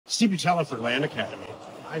Steve Butella for Land Academy.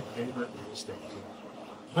 My favorite real estate deal.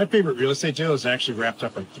 My favorite real estate deal is actually wrapped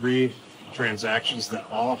up in 3 transactions that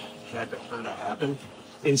all had to kind of happen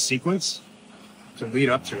in sequence to lead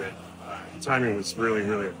up to it. Timing was really,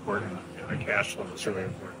 really important. And the cash flow was really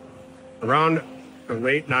important. Around the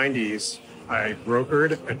late 90s, I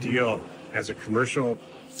brokered a deal as a commercial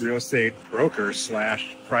real estate broker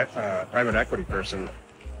slash private equity person.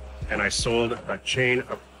 And I sold a chain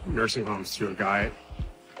of nursing homes to a guy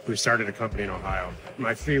who started a company in Ohio.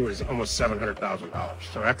 My fee was almost $700,000.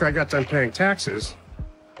 So after I got done paying taxes,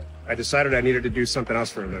 I decided I needed to do something else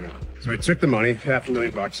for a living. So I took the money,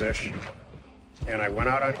 $500,000-ish, and I went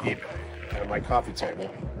out on eBay at my coffee table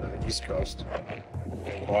on the East Coast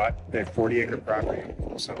and bought a 40-acre property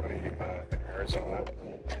from somebody in Arizona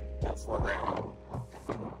for $4,000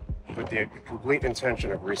 with the complete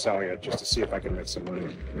intention of reselling it just to see if I could make some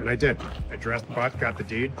money. And I did. I got the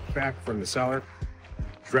deed back from the seller,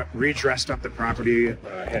 redressed up the property,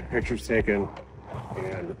 had pictures taken,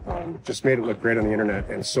 and just made it look great on the internet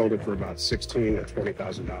and sold it for about $16,000 to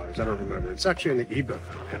 $20,000. I don't remember. It's actually in the ebook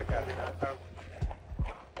on unwanted.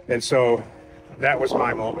 And so that was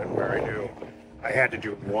my moment where I knew I had to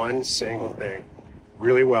do one single thing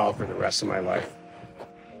really well for the rest of my life.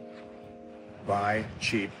 Buy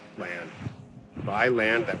cheap land. Buy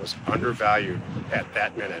land that was undervalued at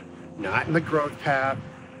that minute. Not in the growth path,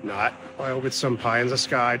 not with some pie in the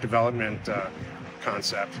sky development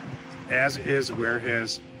concept. As is, where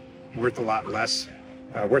is, worth a lot less,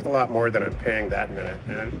 worth a lot more than I'm paying that minute,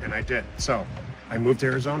 and I did. So I moved to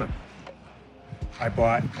Arizona. I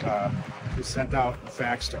bought, we sent out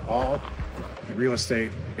fax to all the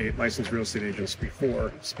licensed real estate agents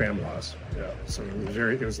before spam laws. Yeah, so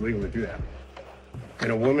it was legal to do that.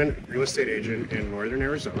 And a woman, real estate agent in northern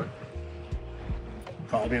Arizona,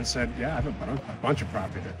 called me and said, yeah, I have a bunch of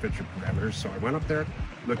property that fits your parameters. So I went up there,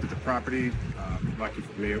 looked at the property. Lucky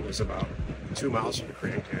for me, it was about 2 miles from the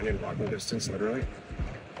Grand Canyon, walking distance, literally.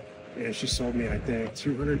 And she sold me, I think,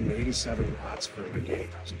 287 lots for like $80,000.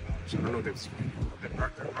 I don't know the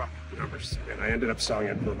rough numbers. And I ended up selling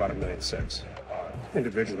it for about $1.6 million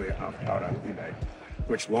individually out on eBay,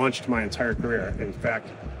 which launched my entire career. In fact,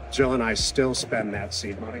 Jill and I still spend that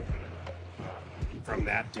seed money from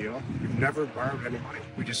that deal. We've never borrowed any money.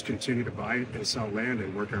 We just continue to buy and sell land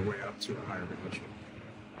and work our way up to a higher position.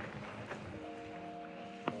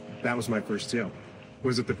 That was my first deal.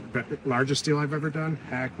 Was it the largest deal I've ever done?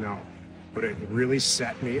 Heck no. But it really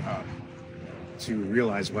set me up to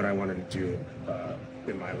realize what I wanted to do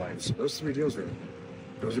in my life. So those 3 deals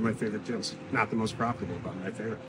those are my favorite deals. Not the most profitable, but my favorite.